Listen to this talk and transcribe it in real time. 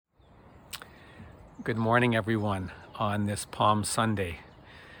Good morning, everyone, on this Palm Sunday.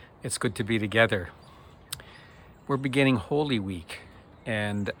 It's good to be together. We're beginning Holy Week,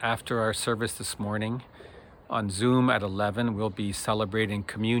 and after our service this morning on Zoom at 11, we'll be celebrating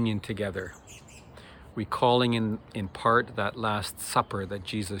communion together, recalling in part that Last Supper that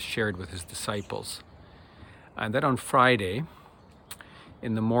Jesus shared with his disciples. And then on Friday,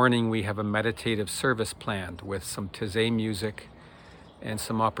 in the morning, we have a meditative service planned with some Taizé music and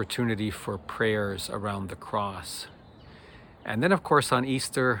some opportunity for prayers around the cross. And then, of course, on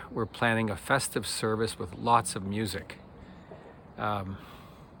Easter, we're planning a festive service with lots of music.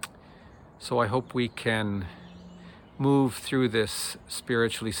 So I hope we can move through this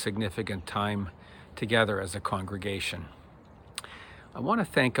spiritually significant time together as a congregation. I want to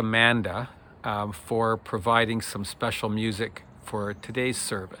thank Amanda for providing some special music for today's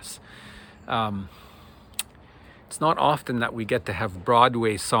service. It's not often that we get to have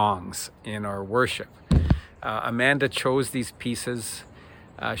Broadway songs in our worship. Amanda chose these pieces.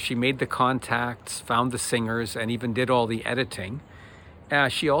 She made the contacts, found the singers, and even did all the editing.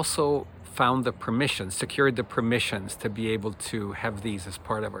 She also found the permissions, secured the permissions to be able to have these as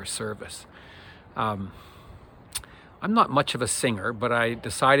part of our service. I'm not much of a singer, but I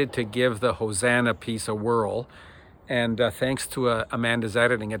decided to give the Hosanna piece a whirl. And thanks to Amanda's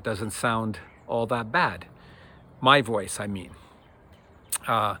editing, it doesn't sound all that bad. My voice, I mean.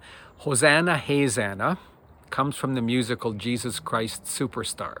 Hosanna, Hosanna comes from the musical Jesus Christ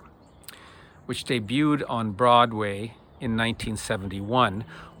Superstar, which debuted on Broadway in 1971,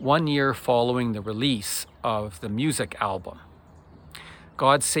 1 year following the release of the music album.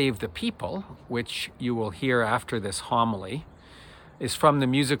 God Save the People, which you will hear after this homily, is from the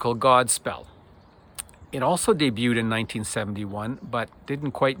musical Godspell. It also debuted in 1971, but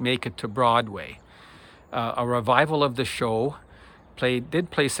didn't quite make it to Broadway. A revival of the show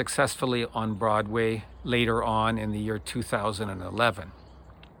did play successfully on Broadway later on in the year 2011.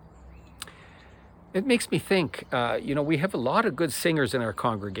 It makes me think, we have a lot of good singers in our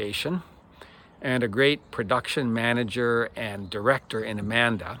congregation and a great production manager and director in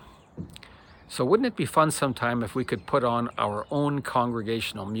Amanda. So wouldn't it be fun sometime if we could put on our own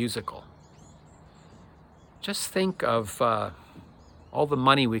congregational musical? Just think of all the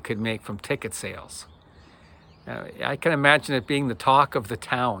money we could make from ticket sales. I can imagine it being the talk of the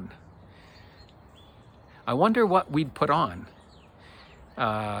town. I wonder what we'd put on.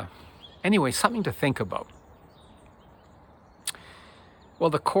 Anyway, something to think about.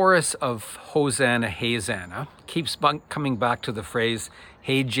 Well, the chorus of Hosanna, Hosanna keeps coming back to the phrase,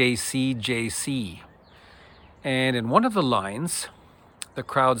 hey, JC, JC. And in one of the lines, the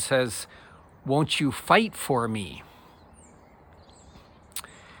crowd says, won't you fight for me?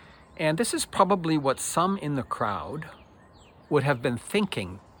 And this is probably what some in the crowd would have been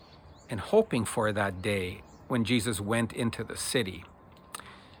thinking and hoping for that day when Jesus went into the city,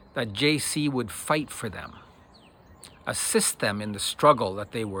 that JC would fight for them, assist them in the struggle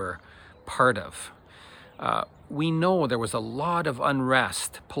that they were part of. We know there was a lot of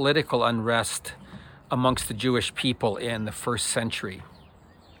unrest, political unrest amongst the Jewish people in the first century.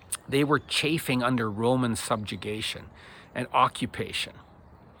 They were chafing under Roman subjugation and occupation.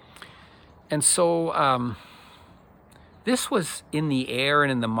 And so this was in the air and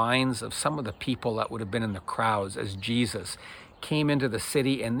in the minds of some of the people that would have been in the crowds as Jesus came into the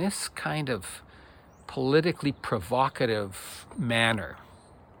city in this kind of politically provocative manner.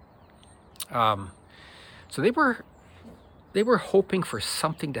 So they were hoping for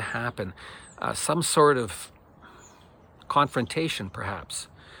something to happen, some sort of confrontation perhaps.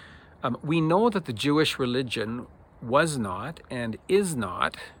 We know that the Jewish religion was not and is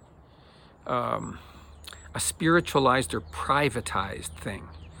not a spiritualized or privatized thing.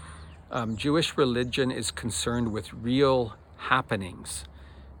 Jewish religion is concerned with real happenings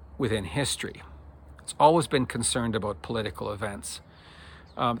within history. It's always been concerned about political events.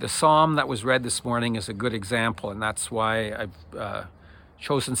 The psalm that was read this morning is a good example, and that's why I've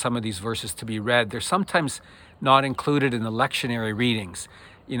chosen some of these verses to be read. They're sometimes not included in the lectionary readings.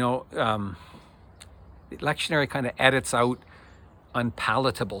 The lectionary kind of edits out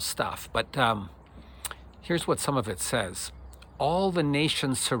unpalatable stuff, but here's what some of it says. All the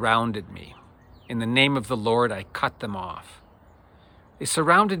nations surrounded me. In the name of the Lord, I cut them off. They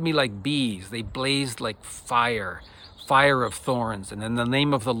surrounded me like bees. They blazed like fire of thorns. And in the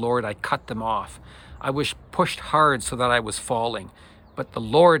name of the Lord, I cut them off. I was pushed hard so that I was falling, but the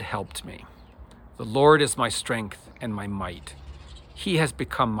Lord helped me. The Lord is my strength and my might. He has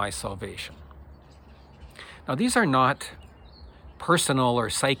become my salvation. Now, these are not personal or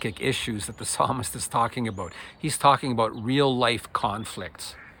psychic issues that the psalmist is talking about. He's talking about real life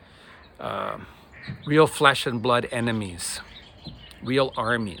conflicts. real flesh and blood enemies, real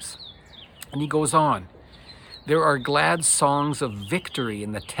armies. And he goes on, there are glad songs of victory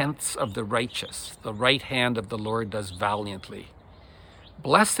in the tents of the righteous. The right hand of the Lord does valiantly.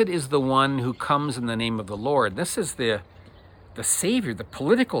 Blessed is the one who comes in the name of the Lord. This is the Savior, the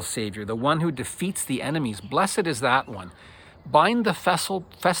political Savior, the one who defeats the enemies. Blessed is that one. Bind the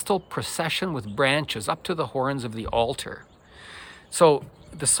festal procession with branches up to the horns of the altar. So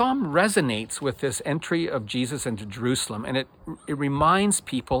the psalm resonates with this entry of Jesus into Jerusalem, and it reminds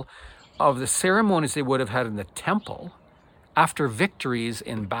people of the ceremonies they would have had in the temple after victories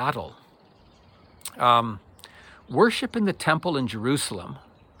in battle. Worship in the temple in Jerusalem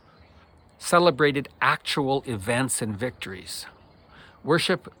celebrated actual events and victories.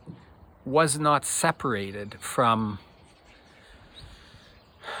 Worship was not separated from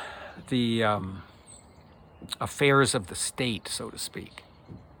the affairs of the state, so to speak.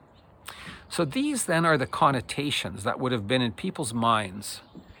 So these then are the connotations that would have been in people's minds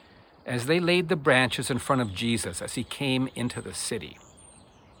as they laid the branches in front of Jesus as he came into the city.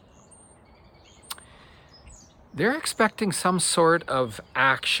 They're expecting some sort of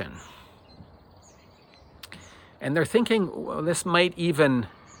action. And they're thinking, well, this might even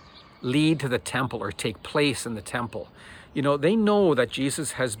lead to the temple or take place in the temple. You know, they know that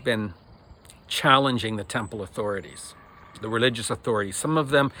Jesus has been challenging the temple authorities, the religious authorities. Some of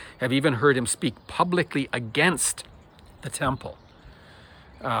them have even heard him speak publicly against the temple.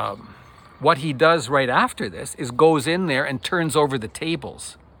 What he does right after this is goes in there and turns over the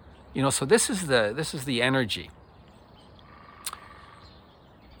tables. You know, so this is the energy.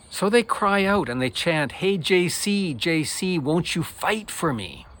 So they cry out and they chant, "Hey, JC, JC, won't you fight for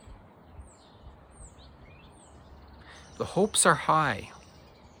me?" The hopes are high.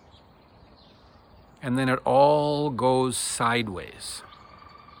 And then it all goes sideways.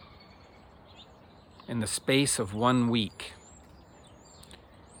 In the space of 1 week,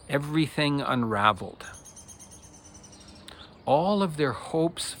 everything unraveled. All of their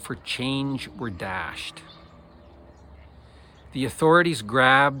hopes for change were dashed. The authorities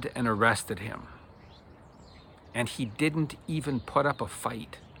grabbed and arrested him, and he didn't even put up a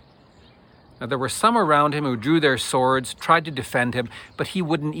fight. Now, there were some around him who drew their swords, tried to defend him, but he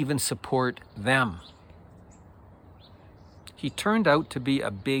wouldn't even support them. He turned out to be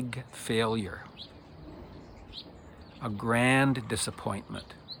a big failure, a grand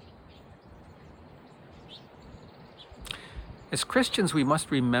disappointment. As Christians, we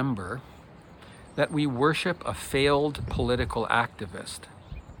must remember that we worship a failed political activist,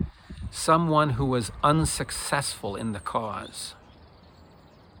 someone who was unsuccessful in the cause.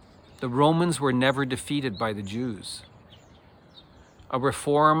 The Romans were never defeated by the Jews. A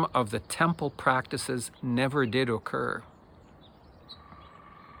reform of the temple practices never did occur.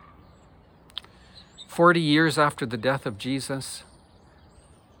 40 years after the death of Jesus,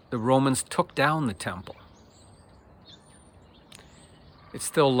 the Romans took down the temple. It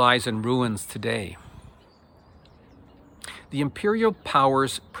still lies in ruins today. The imperial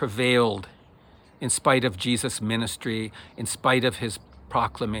powers prevailed in spite of Jesus' ministry, in spite of his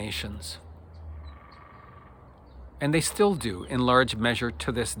proclamations. And they still do, in large measure,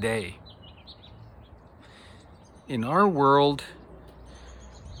 to this day. In our world,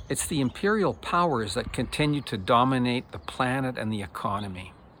 it's the imperial powers that continue to dominate the planet and the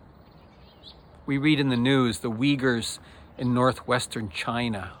economy. We read in the news the Uyghurs in northwestern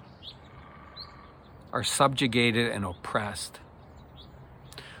China are subjugated and oppressed.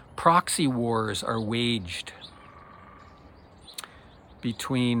 Proxy wars are waged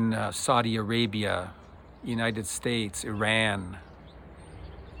between Saudi Arabia, United States, Iran,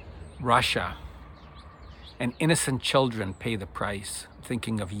 Russia, and innocent children pay the price,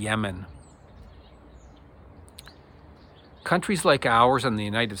 thinking of Yemen. Countries like ours and the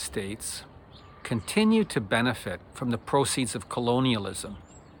United States continue to benefit from the proceeds of colonialism,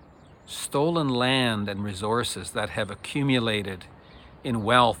 stolen land and resources that have accumulated in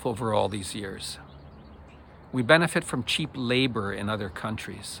wealth over all these years. We benefit from cheap labor in other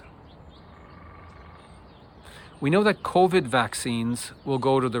countries. We know that COVID vaccines will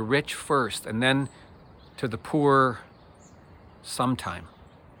go to the rich first and then to the poor sometime,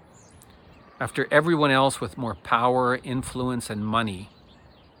 after everyone else with more power, influence, and money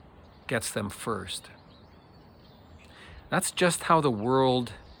gets them first. That's just how the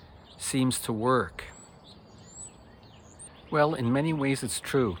world seems to work. Well, in many ways it's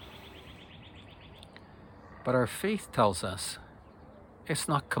true. But our faith tells us it's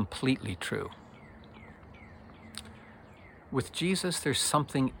not completely true. With Jesus, there's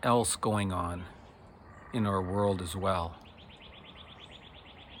something else going on in our world as well.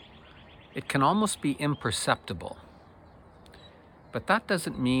 It can almost be imperceptible, but that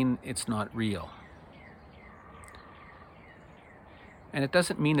doesn't mean it's not real. And it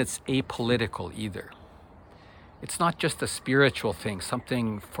doesn't mean it's apolitical either. It's not just a spiritual thing,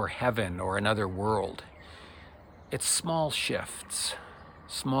 something for heaven or another world. It's small shifts,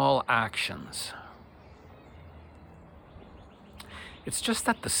 small actions. It's just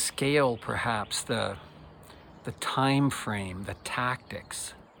that the scale, perhaps, the time frame, the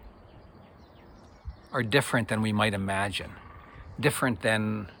tactics are different than we might imagine, different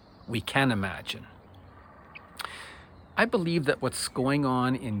than we can imagine. I believe that what's going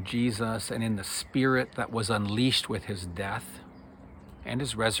on in Jesus and in the Spirit that was unleashed with his death and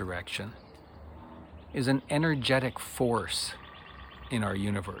his resurrection is an energetic force in our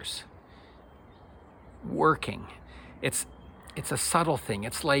universe, working. It's a subtle thing.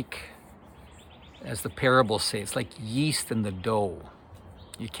 It's like, as the parables say, it's like yeast in the dough.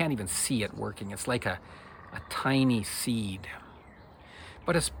 You can't even see it working. It's like a tiny seed,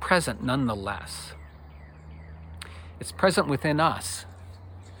 but it's present nonetheless. It's present within us,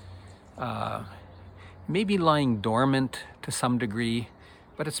 maybe lying dormant to some degree,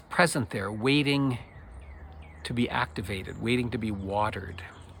 but it's present there, waiting to be activated, waiting to be watered.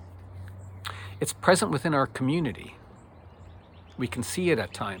 It's present within our community. We can see it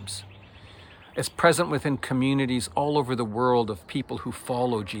at times. It's present within communities all over the world of people who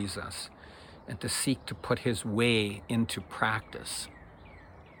follow Jesus and to seek to put his way into practice.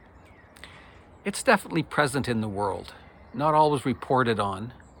 It's definitely present in the world, not always reported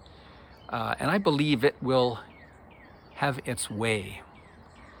on, and I believe it will have its way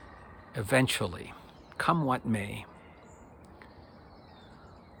eventually, come what may.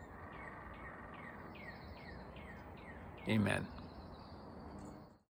 Amen.